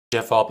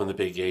Jeff Altman, the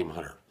Big Game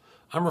Hunter.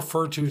 I'm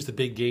referred to as the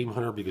Big Game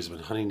Hunter because I've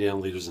been hunting down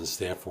leaders and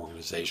staff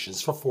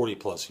organizations for 40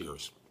 plus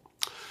years.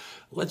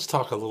 Let's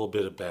talk a little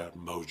bit about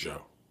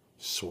mojo,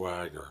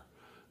 swagger,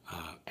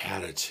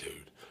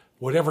 attitude,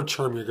 whatever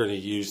term you're going to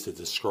use to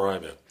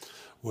describe it,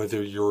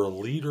 whether you're a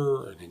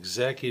leader, an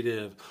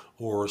executive,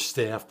 or a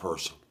staff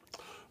person.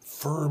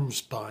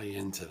 Firms buy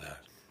into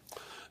that.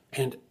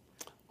 And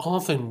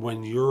often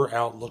when you're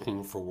out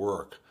looking for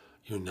work,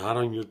 you're not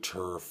on your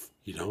turf.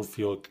 You don't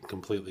feel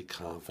completely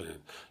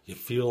confident. You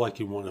feel like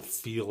you want to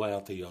feel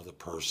out the other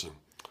person.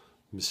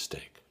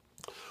 Mistake.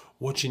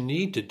 What you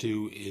need to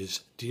do is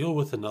deal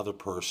with another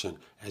person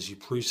as you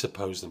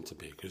presuppose them to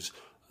be. Because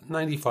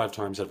 95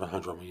 times out of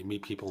 100, when you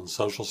meet people in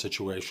social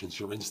situations,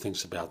 your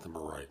instincts about them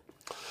are right.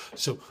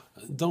 So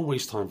don't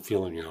waste time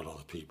feeling out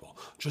other people.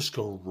 Just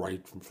go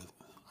right for,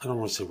 I don't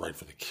want to say right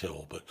for the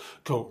kill, but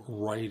go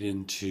right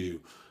into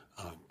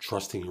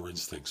trusting your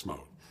instincts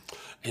mode.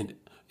 And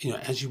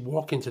as you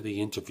walk into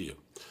the interview,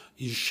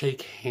 you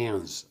shake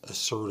hands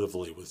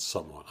assertively with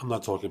someone. I'm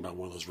not talking about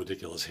one of those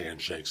ridiculous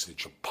handshakes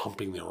that you're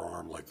pumping their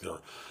arm like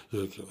you're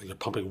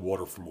pumping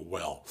water from a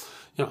well.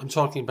 I'm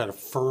talking about a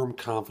firm,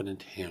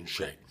 confident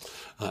handshake,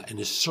 an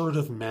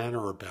assertive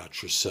manner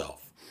about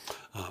yourself.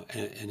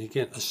 And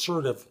again,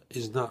 assertive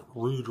is not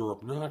rude or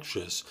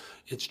obnoxious.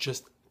 It's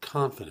just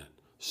confident,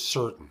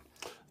 certain,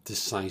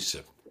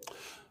 decisive.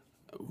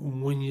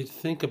 When you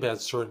think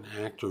about certain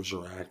actors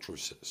or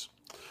actresses,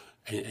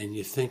 and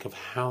you think of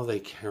how they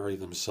carry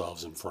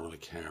themselves in front of a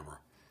camera,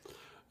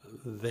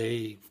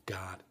 they've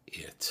got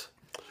it.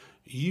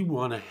 You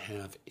want to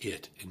have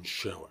it and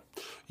show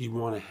it. You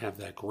want to have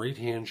that great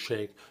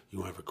handshake. You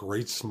want to have a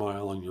great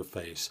smile on your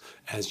face.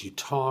 As you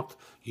talk,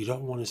 you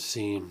don't want to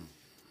seem,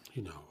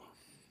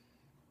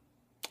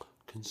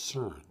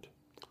 concerned,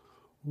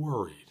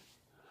 worried,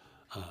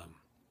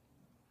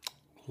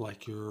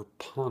 like you're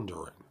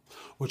pondering.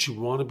 What you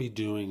want to be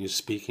doing is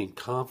speaking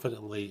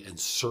confidently and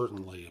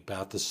certainly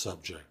about the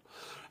subject.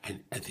 And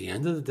at the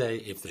end of the day,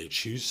 if they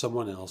choose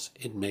someone else,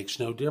 it makes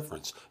no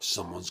difference.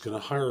 Someone's going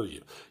to hire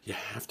you. You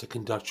have to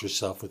conduct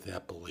yourself with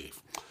that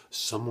belief.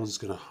 Someone's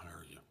going to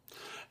hire you.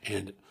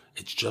 And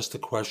it's just a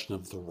question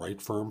of the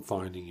right firm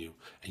finding you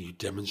and you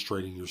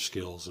demonstrating your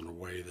skills in a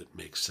way that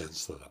makes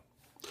sense to them.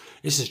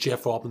 This is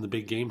Jeff Altman, the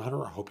Big Game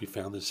Hunter. I hope you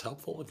found this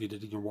helpful. If you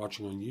did and you're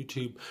watching on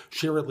YouTube,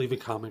 share it, leave a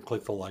comment,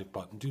 click the like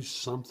button. Do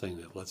something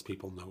that lets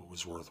people know it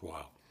was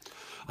worthwhile.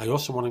 I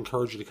also want to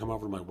encourage you to come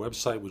over to my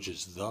website, which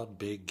is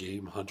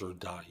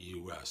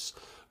thebiggamehunter.us.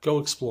 Go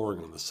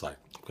exploring on the site.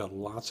 I've got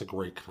lots of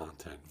great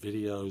content,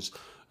 videos,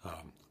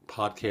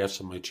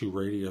 podcasts on my two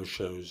radio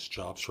shows,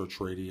 Job Search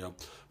Radio,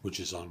 which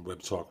is on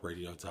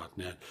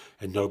webtalkradio.net,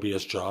 and No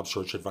BS Job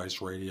Search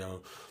Advice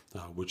Radio,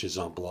 which is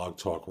on Blog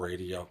Talk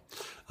Radio.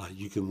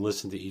 You can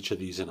listen to each of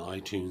these in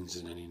iTunes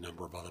and any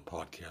number of other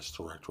podcast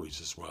directories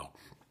as well.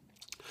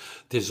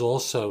 There's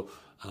also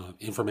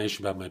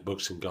information about my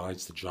books and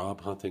guides to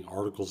job hunting,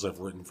 articles I've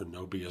written for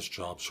No BS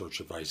Job Search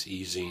Advice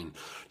e-zine.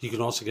 You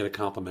can also get a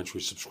complimentary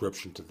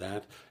subscription to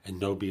that and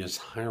No BS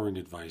Hiring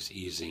Advice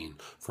e-zine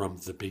from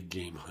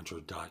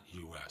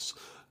thebiggamehunter.us.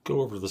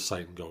 Go over to the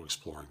site and go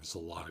exploring. There's a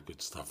lot of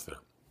good stuff there.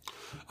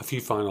 A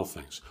few final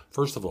things.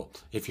 First of all,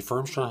 if your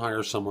firm's trying to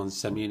hire someone,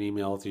 send me an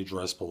email at the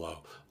address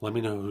below. Let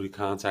me know who to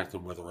contact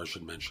and whether I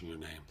should mention your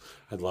name.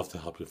 I'd love to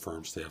help your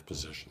firm staff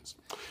positions.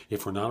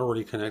 If we're not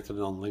already connected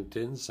on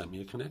LinkedIn, send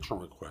me a connection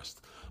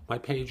request. My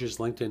page is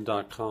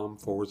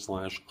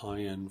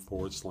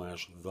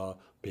linkedin.com/in/the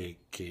Big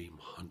Game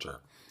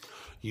Hunter.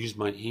 Use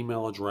my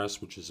email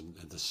address, which is in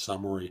the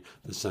summary,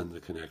 to send the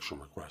connection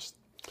request.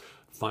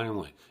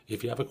 Finally,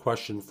 if you have a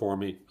question for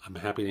me, I'm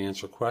happy to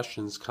answer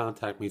questions.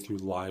 Contact me through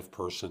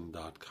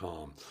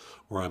liveperson.com,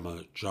 where I'm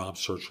a job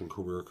search and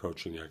career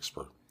coaching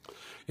expert.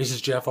 This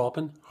is Jeff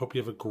Altman. Hope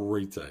you have a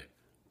great day.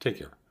 Take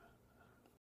care.